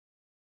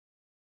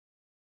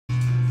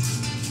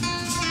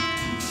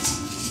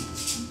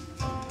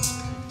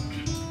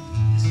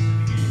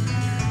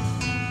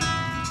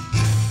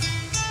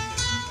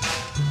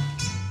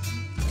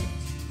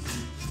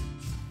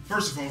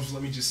first and foremost,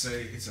 let me just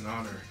say it's an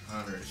honor.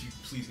 If you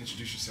please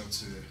introduce yourself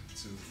to the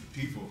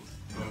people.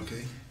 You know?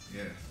 Okay.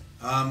 Yeah.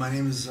 My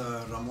name is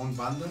Ramon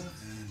Banda,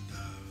 and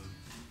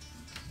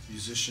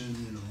musician,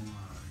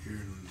 here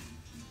in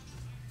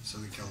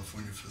Southern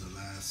California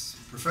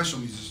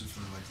professional musician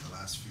for like the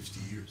last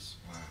 50 years.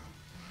 Wow.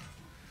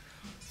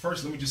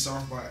 First, let me just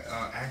start off by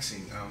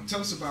asking,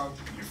 tell us about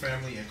your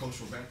family and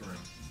cultural background.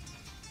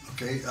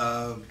 Okay.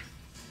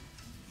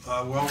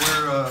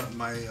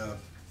 My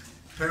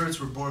parents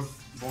were both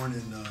born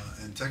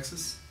in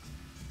Texas,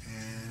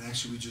 and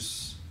actually we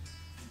just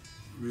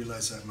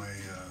realized that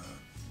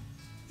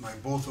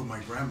both of my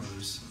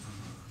grandmothers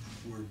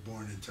were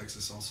born in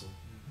Texas also,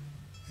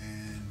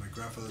 and my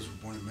grandfathers were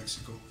born in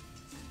Mexico,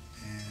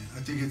 and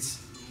I think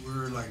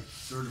we're like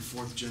third or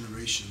fourth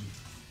generation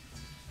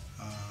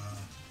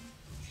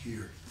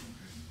here.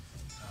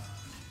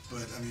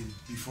 But I mean,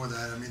 before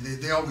that, I mean,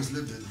 they always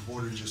lived at the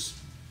border and just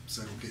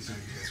said, okay, so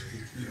you guys are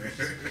here.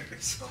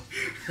 So,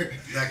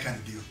 that kind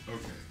of deal.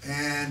 Okay.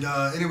 And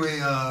anyway,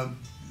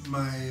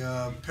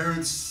 my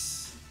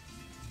parents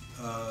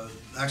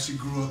actually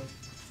grew up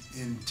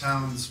in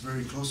towns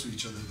very close to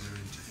each other there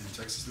in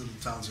Texas, little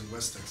towns in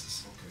West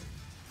Texas. Okay.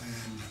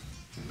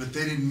 But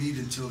they didn't meet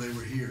until they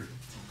were here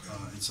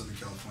in Southern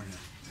California.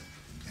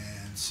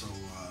 And so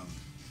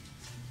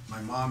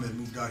my mom had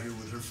moved out here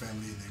with her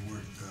family, and they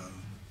worked,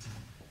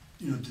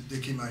 they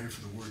came out here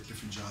for the work,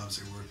 different jobs.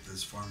 They worked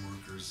as farm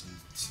workers and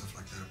stuff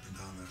like that up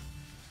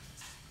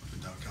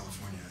and down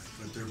California.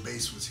 But their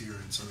base was here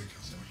in Southern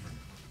California.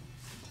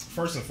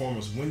 First and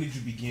foremost, when did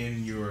you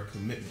begin your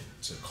commitment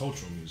to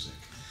cultural music?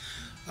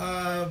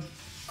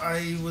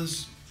 I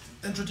was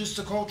introduced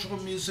to cultural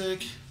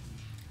music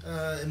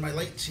in my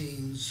late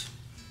teens.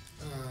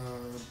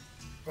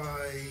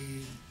 By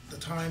the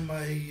time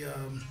I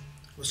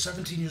was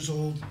 17 years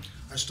old,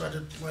 I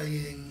started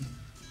playing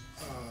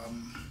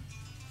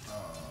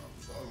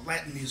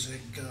Latin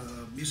music,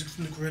 music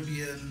from the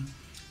Caribbean,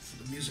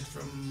 music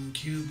from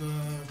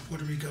Cuba,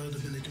 Puerto Rico,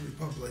 Dominican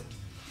Republic.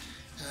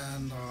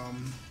 And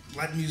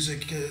Latin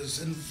music has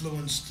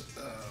influenced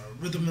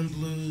rhythm and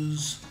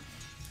blues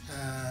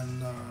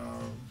and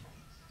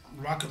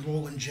rock and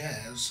roll and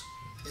jazz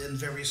in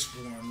various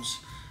forms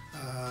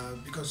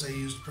because they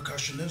used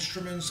percussion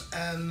instruments,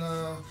 and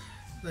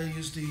they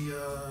used the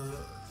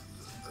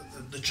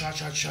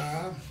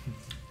cha-cha-cha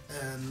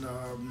and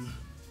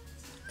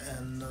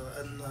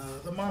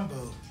the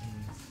mambo.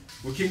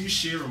 Well, can you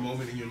share a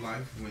moment in your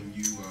life when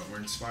you were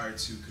inspired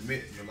to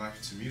commit your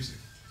life to music?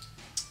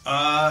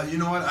 You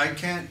know what? I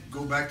can't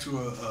go back to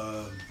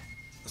a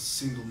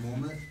single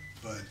moment,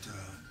 but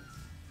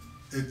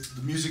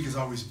the music had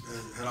always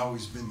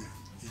been there.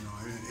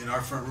 In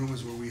our front room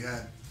is where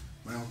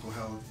my uncle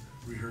held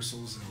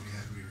rehearsals, and we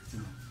had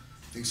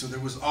things. So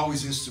there was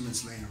always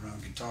instruments laying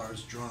around: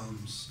 guitars,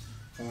 drums,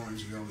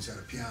 horns. We always had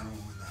a piano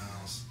in the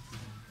house.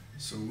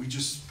 So we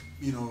just,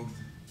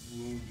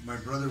 my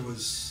brother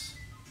was,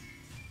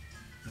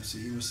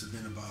 he must have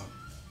been about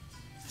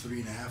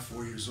 3.5,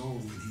 4 years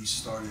old when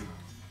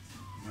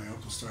my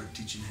uncle started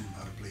teaching him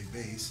how to play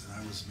bass, and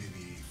I was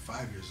maybe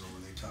 5 years old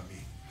when they taught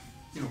me,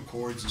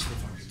 chords and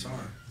stuff on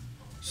guitar.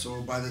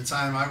 So by the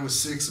time I was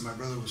 6 and my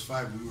brother was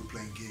 5, we were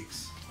playing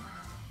gigs.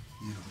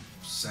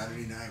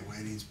 Saturday night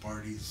weddings,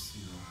 parties,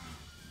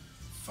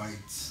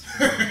 fights.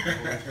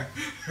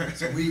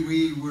 So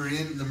we were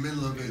in the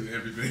middle of it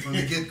from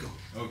the get-go.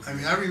 Okay. I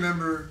mean, I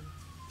remember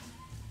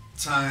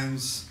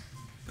times,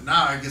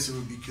 now I guess it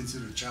would be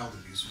considered child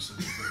abuse or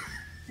something, but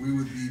we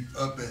would be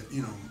up at,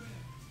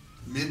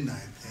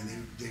 midnight,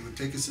 and they would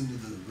take us into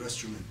the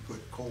restroom and put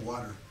cold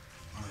water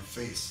on our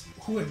face.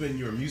 Who had been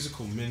your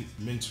musical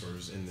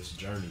mentors in this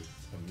journey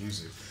of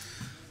music?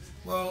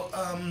 Well,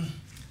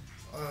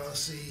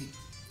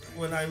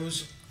 when I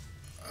was,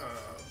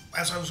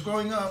 as I was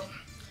growing up,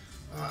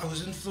 I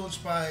was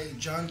influenced by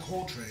John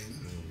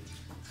Coltrane,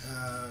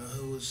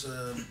 who was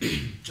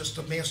just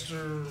a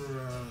master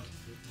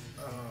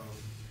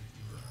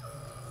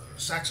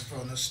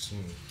saxophonist,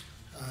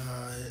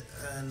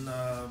 and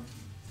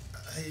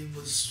he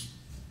was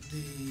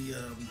the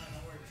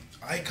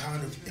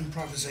icon of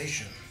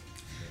improvisation.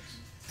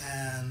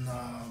 And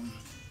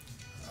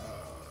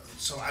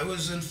so I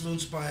was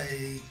influenced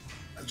by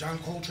John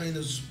Coltrane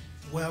as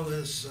well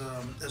as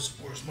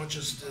much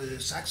as the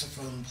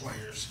saxophone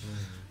players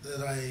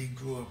that I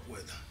grew up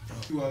with.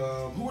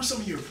 Who were some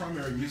of your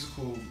primary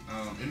musical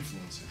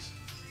influences?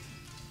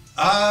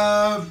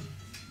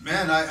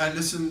 Man, I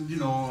listened,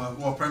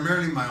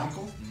 primarily my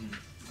uncle,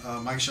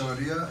 Mike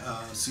Saravia,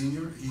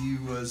 Sr. He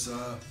was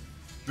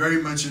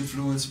very much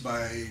influenced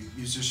by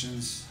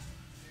musicians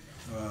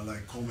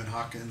like Coleman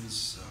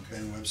Hawkins,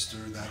 Ben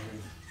Webster, that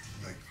whole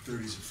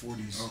 30s and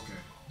 40s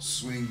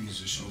swing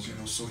musicians.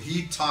 So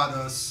he taught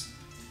us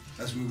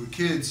as we were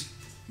kids.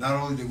 Not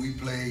only did we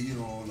play,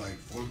 like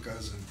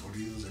polkas and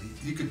corridos, and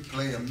he could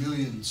play a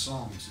million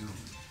songs,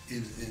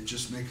 and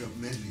just make up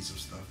medleys of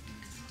stuff.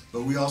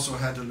 But we also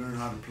had to learn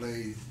how to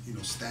play,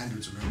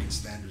 standards, American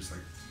standards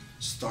like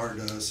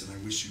Stardust and I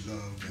Wish You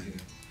Love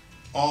and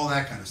all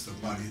that kind of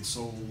stuff, Body and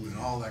Soul and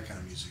all that kind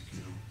of music,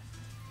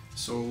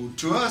 So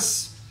to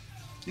us,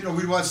 you know,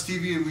 we'd watch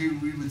TV and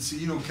we would see,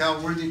 you know,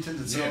 Cal Worthington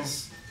that sells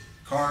Yes.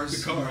 cars.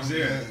 The cars, you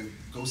know, yeah.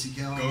 Go see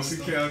Cal. Go see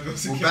Cal, go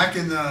see Well, Cal. back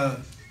in the,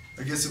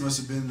 I guess it must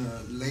have been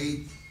the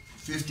late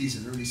 50s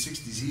and early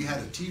 60s, he had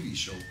a TV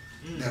show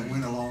that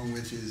went along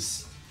with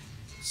his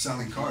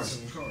selling cars.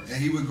 Selling cars.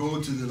 And he would go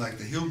to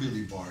the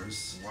hillbilly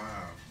bars,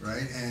 Wow.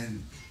 right,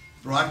 and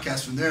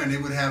broadcast from there, and they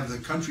would have the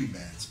country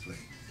bands play.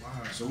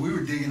 Wow. So we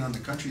were digging on the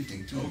country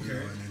thing too, you Okay.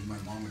 know, and then my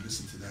mom would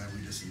listen to that. We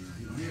listened to,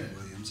 you know, Yeah. Hank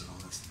Williams and all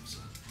that stuff. So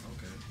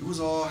Okay. it was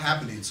all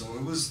happening. So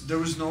there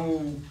was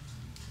no,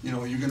 you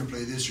know, you're gonna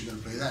play this, you're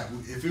gonna play that.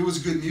 If it was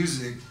good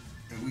music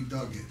and we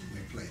dug it, we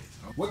played it.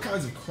 What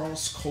kinds of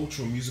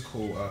cross-cultural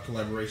musical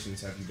collaborations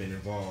have you been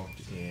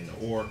involved in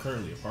or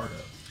currently a part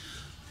of?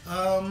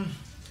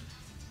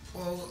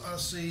 Well, I'll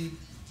see.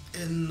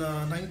 In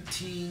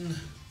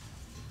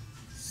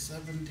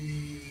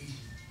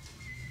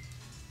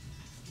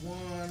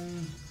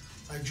 1971,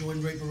 I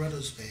joined Ray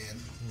Barretta's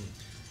band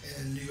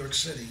in New York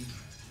City.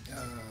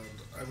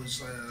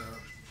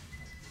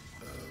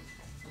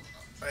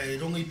 I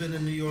had only been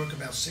in New York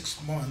about 6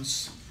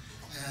 months,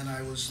 and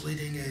I was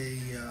leading a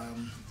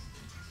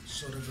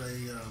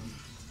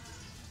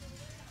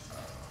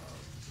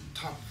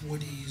top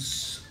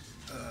 40s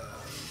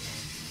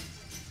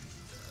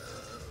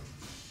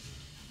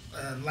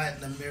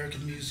Latin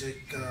American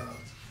music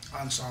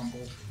ensemble.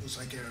 It was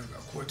like a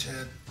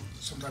quartet,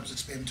 sometimes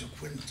expanded to a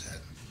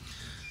quintet.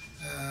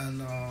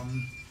 And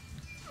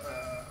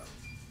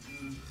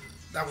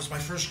that was my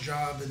first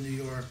job in New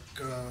York.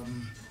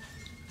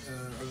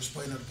 I was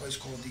playing at a place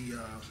called the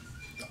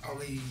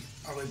Aury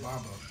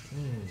Baba.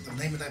 The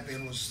name of that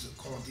band was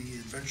called The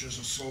Adventures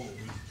of Soul.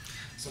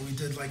 So we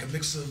did like a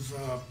mix of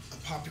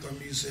popular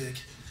music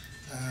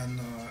and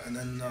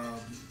then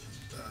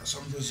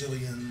some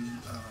Brazilian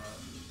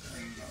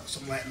and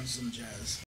some Latin, some jazz.